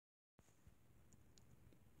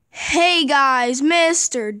Hey guys,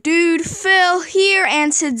 Mr. Dude Phil here,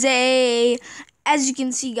 and today, as you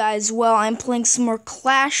can see guys, I'm playing some more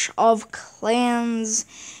Clash of Clans,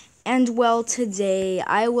 and today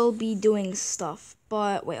I will be doing stuff,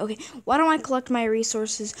 but wait, okay, why don't I collect my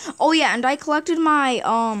resources? Oh yeah, and I collected my,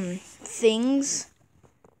 things,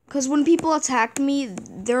 because when people attacked me,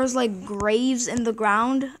 there's like graves in the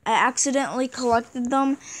ground. I accidentally collected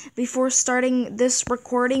them before recording this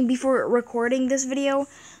video.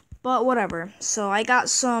 But whatever. So I got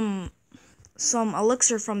some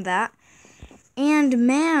elixir from that. And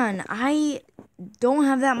man, I don't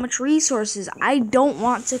have that much resources. I don't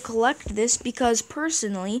want to collect this because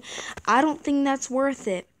personally, I don't think that's worth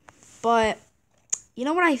it. But you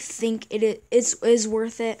know what I think it is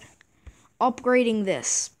worth it? Upgrading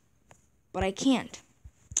this. But I can't.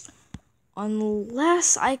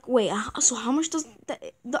 Unless I wait, so how much does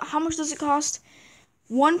it cost?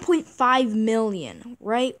 1.5 million,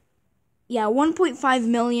 right? Yeah, 1.5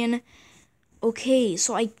 million. Okay,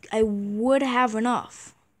 so I would have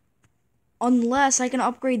enough. Unless I can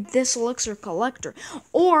upgrade this elixir collector.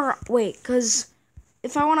 Or, wait, because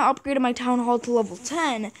if I want to upgrade my town hall to level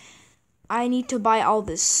 10, I need to buy all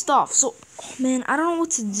this stuff. So, oh man, I don't know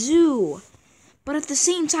what to do. But at the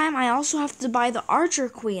same time, I also have to buy the archer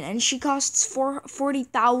queen, and she costs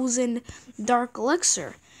 40,000 dark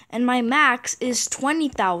elixir. And my max is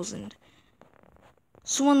 20,000.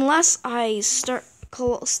 So unless I start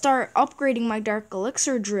upgrading my dark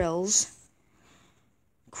elixir drills,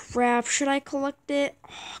 crap, should I collect it?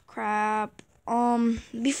 Oh, crap.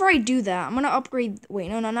 Before I do that, I'm gonna upgrade. Wait,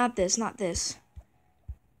 no, not this.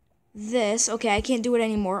 This. Okay, I can't do it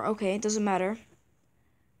anymore. Okay, it doesn't matter.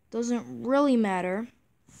 Doesn't really matter.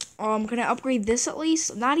 Can I upgrade this at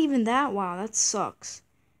least? Not even that. Wow, that sucks.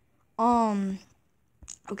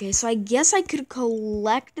 Okay, so I guess I could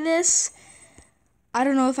collect this. I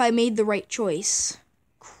don't know if I made the right choice.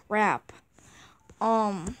 Crap.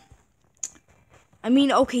 I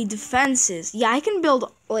mean, okay, defenses. Yeah, I can build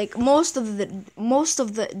like most of the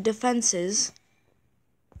defenses.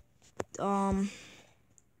 Man,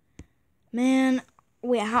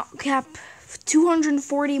 wait, how cap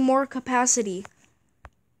 240 more capacity.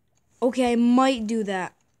 Okay, I might do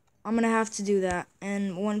that. I'm gonna have to do that.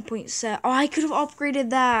 And 1.7. Oh, I could have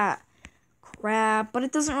upgraded that. Crap, but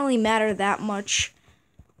it doesn't really matter that much.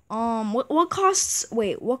 What costs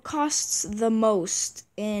the most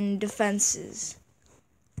in defenses?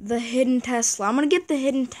 The hidden Tesla. I'm gonna get the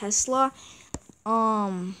hidden Tesla.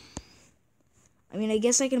 I mean, I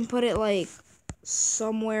guess I can put it like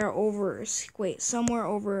somewhere over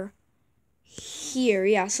here.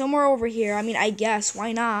 Yeah, somewhere over here. I mean, I guess,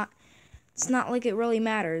 why not? It's not like it really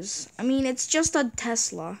matters. I mean, it's just a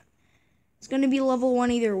Tesla. It's going to be level 1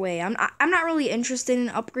 either way. I'm not really interested in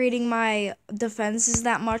upgrading my defenses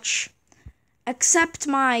that much. Except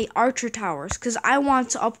my archer towers. Because I want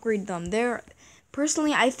to upgrade them.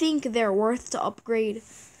 Personally, I think they're worth to upgrade.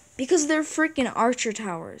 Because they're freaking archer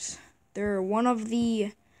towers. They're one of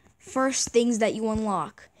the first things that you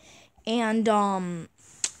unlock. And,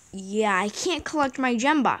 yeah, I can't collect my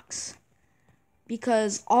gem box.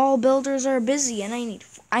 Because all builders are busy. And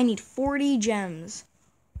I need 40 gems.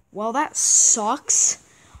 Well, that sucks.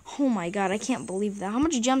 Oh my god, I can't believe that. How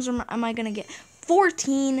much gems am I gonna get?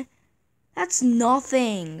 14? That's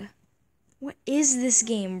nothing. What is this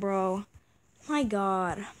game, bro? My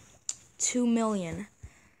god. 2 million.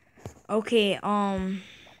 Okay,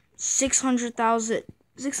 600,000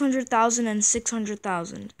 and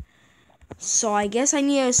 600,000. So I guess I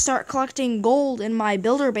need to start collecting gold in my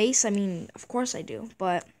builder base. I mean, of course I do,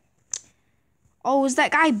 but... Oh, is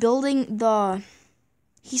that guy building the...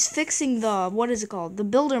 He's fixing the, what is it called? The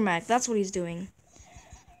builder mech. That's what he's doing.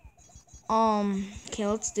 Okay,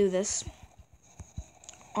 let's do this.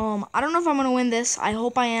 I don't know if I'm gonna win this. I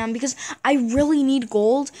hope I am, because I really need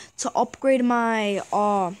gold to upgrade my,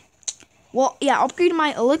 upgrade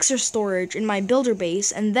my elixir storage in my builder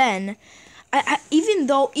base, and then, even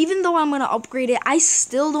though I'm gonna upgrade it, I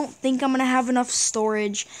still don't think I'm gonna have enough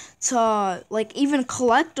storage to like even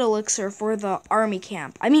collect elixir for the army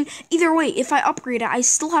camp. I mean, either way, if I upgrade it, I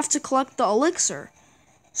still have to collect the elixir.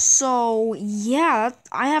 So yeah,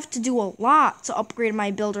 I have to do a lot to upgrade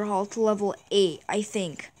my builder hall to level 8. I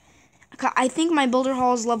think my builder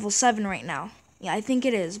hall is level 7 right now. Yeah, I think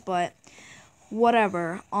it is, but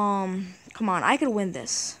whatever. Come on, I could win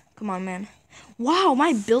this. Come on, man. Wow,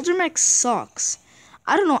 my builder mech sucks.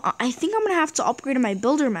 I don't know. I think I'm gonna have to upgrade my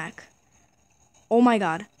builder mech. Oh my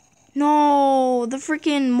god. No, the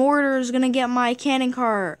freaking mortar is gonna get my cannon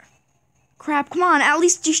cart. Crap, come on, at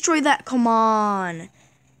least destroy that. Come on.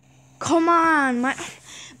 Come on.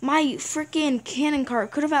 my freaking cannon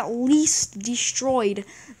cart could have at least destroyed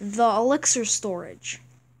the elixir storage.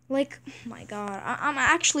 Like, oh my god, I'm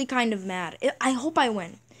actually kind of mad. I hope I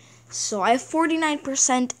win. So I have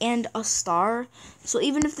 49% and a star. So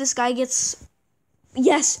even if this guy gets...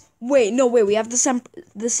 Yes! Wait, no, wait, we have the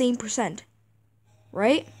same percent.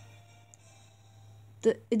 Right?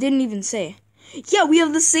 It didn't even say. Yeah, we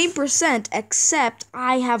have the same percent, except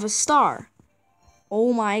I have a star.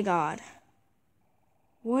 Oh my god.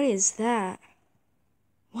 What is that?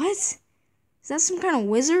 What? Is that some kind of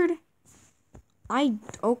wizard?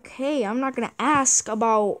 Okay, I'm not gonna ask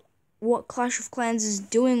about what Clash of Clans is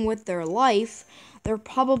doing with their life. They're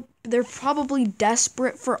probably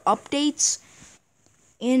desperate for updates.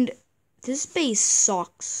 And this base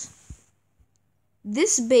sucks.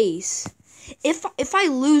 This base, if I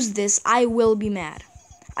lose this, I will be mad.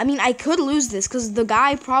 I mean, I could lose this because the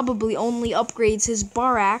guy probably only upgrades his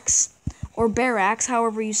barracks or barracks,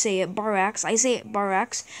 however you say it, barracks. I say it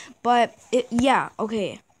barracks, but yeah,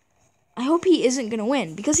 okay. I hope he isn't gonna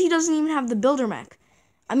win because he doesn't even have the builder mech.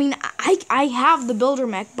 I mean, I have the builder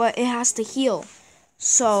mech, but it has to heal.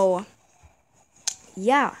 So,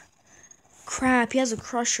 yeah. Crap, he has a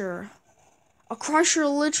crusher. A crusher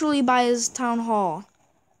literally by his town hall.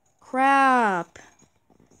 Crap.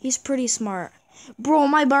 He's pretty smart. Bro,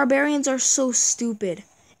 my barbarians are so stupid.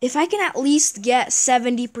 If I can at least get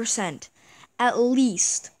 70%. At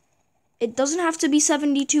least. It doesn't have to be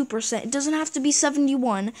 72%. It doesn't have to be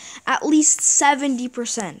 71. At least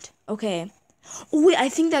 70%. Okay. Oh, wait, I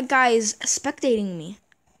think that guy is spectating me.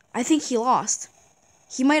 I think he lost.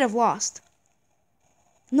 He might have lost.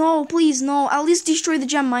 No, please, no. At least destroy the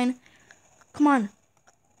gem mine. Come on.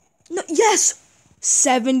 No, yes!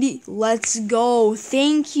 70. Let's go.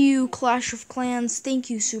 Thank you, Clash of Clans. Thank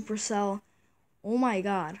you, Supercell. Oh my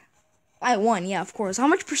god. I won, yeah, of course. How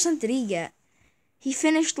much percent did he get? He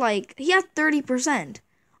finished he had 30%.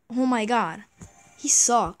 Oh my god. He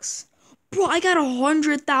sucks. Bro, I got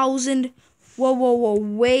 100,000. Whoa.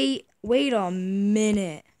 Wait a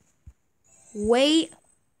minute. Wait,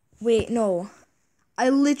 no. I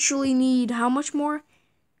literally need how much more?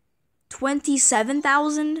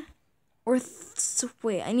 27,000? Or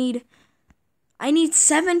wait, I need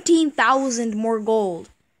 17,000 more gold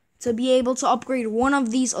to be able to upgrade one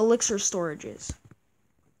of these elixir storages.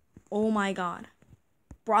 Oh my god.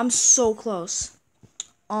 Bro, I'm so close.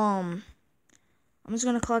 I'm just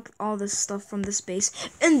gonna collect all this stuff from this base.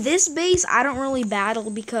 In this base, I don't really battle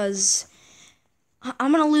because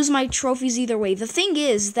I'm gonna lose my trophies either way. The thing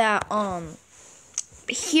is that,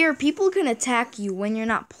 here, people can attack you when you're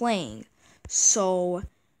not playing. So,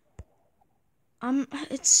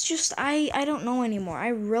 it's just, I don't know anymore. I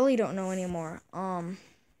really don't know anymore.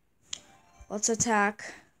 Let's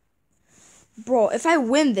attack. Bro, if I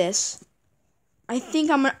win this, I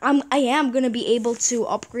think I am gonna be able to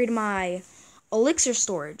upgrade my elixir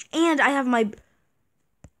storage. And I have my...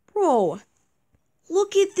 Bro,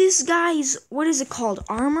 look at this guy's... What is it called?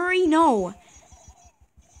 Armory? No.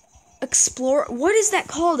 What is that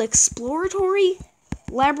called? Exploratory?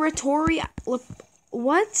 Laboratory?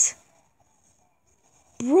 What?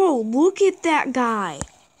 Bro, look at that guy.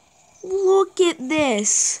 Look at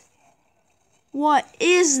this. What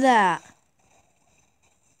is that?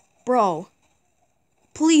 Bro,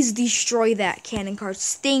 please destroy that cannon cart.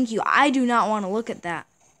 Thank you. I do not want to look at that.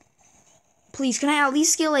 Please, can I at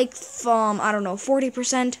least get I don't know,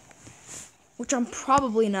 40%? Which I'm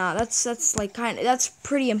probably not. That's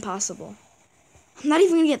pretty impossible. I'm not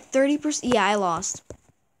even gonna get 30%. Yeah, I lost.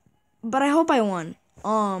 But I hope I won.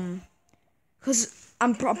 Cause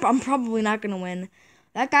I'm probably not gonna win.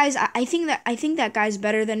 That guy's. I think that guy's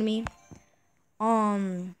better than me.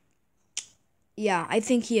 Yeah, I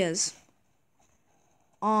think he is.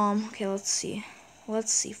 Okay, let's see.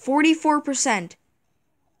 44%.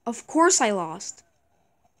 Of course I lost.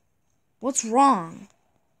 What's wrong?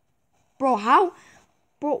 Bro, how?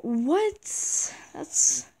 Bro, what?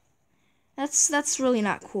 That's really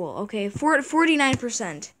not cool. Okay,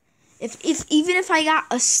 49%. Even if I got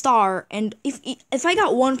a star and if I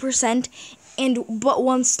got 1% and but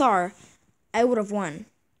 1 star, I would have won.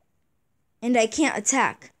 And I can't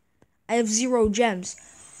attack. I have 0 gems.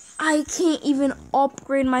 I can't even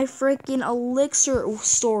upgrade my freaking elixir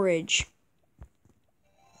storage.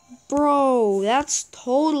 Bro, that's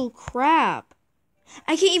total crap.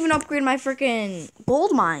 I can't even upgrade my freaking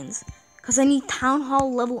gold mines because I need Town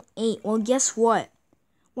Hall level 8. Well, guess what?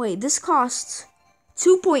 Wait, this costs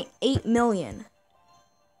 2.8 million.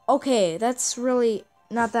 Okay, that's really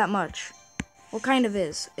not that much. Well, kind of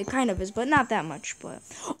is. It kind of is, but not that much. But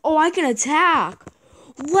oh, I can attack.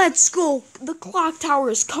 Let's go. The clock tower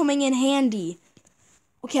is coming in handy.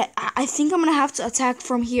 Okay, I think I'm gonna have to attack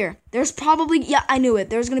from here. There's probably, yeah, I knew it.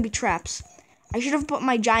 There's gonna be traps. I should have put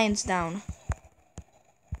my giants down.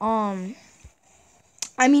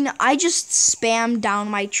 I mean, I just spam down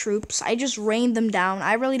my troops. I just rain them down.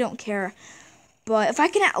 I really don't care. But if I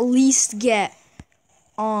can at least get,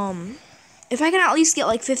 like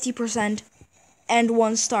 50% and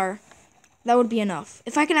 1 star, that would be enough.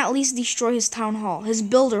 If I can at least destroy his town hall, his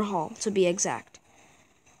builder hall, to be exact.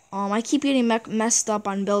 I keep getting messed up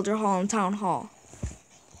on builder hall and town hall.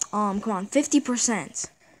 Come on, 50%.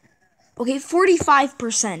 Okay,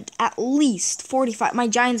 45%, at least 45. My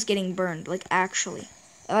giant's getting burned, like actually.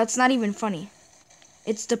 That's not even funny.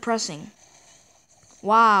 It's depressing.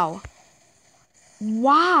 Wow.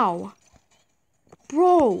 Wow.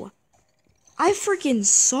 Bro. I freaking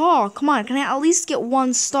saw. Come on, can I at least get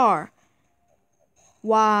 1 star?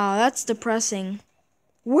 Wow, that's depressing.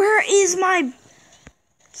 Where is my...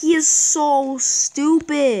 He is so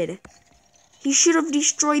stupid. He should have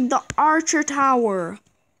destroyed the archer tower.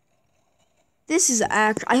 This is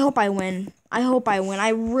I hope I win. I hope I win. I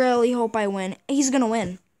really hope I win. He's gonna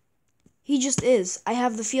win. He just is. I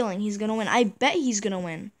have the feeling he's gonna win. I bet he's gonna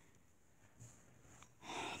win.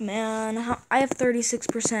 Man, I have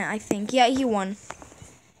 36%, I think. Yeah, he won.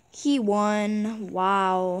 He won.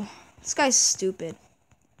 Wow. This guy's stupid.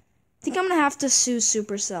 I think I'm gonna have to sue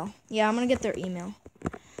Supercell. Yeah, I'm gonna get their email.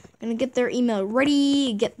 Gonna get their email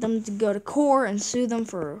ready, get them to go to court and sue them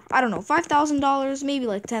for, I don't know, $5,000, maybe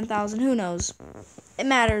like 10,000, who knows. It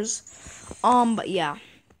matters. But yeah.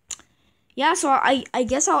 Yeah, so I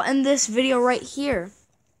guess I'll end this video right here.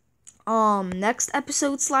 Next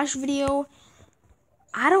episode / video,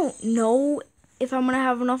 I don't know if I'm gonna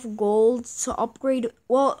have enough gold to upgrade,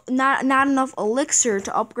 well, not enough elixir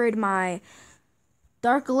to upgrade my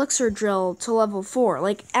dark elixir drill to level 4,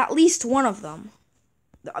 like at least one of them.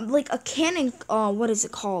 Like a cannon, what is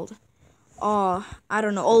it called? I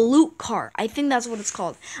don't know, a loot cart. I think that's what it's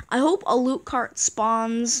called. I hope a loot cart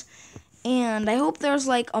spawns, and I hope there's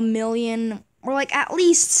like 1 million, or like at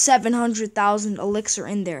least 700,000 elixir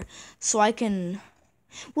in there, so I can,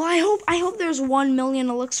 well, I hope there's 1 million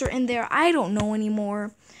elixir in there. I don't know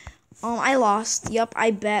anymore. I lost. Yep,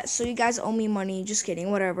 I bet. So you guys owe me money. Just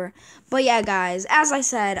kidding, whatever. But yeah, guys, as I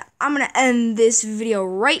said, I'm gonna end this video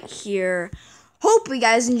right here. Hope you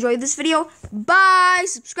guys enjoyed this video. Bye,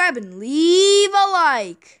 subscribe, and leave a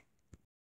like.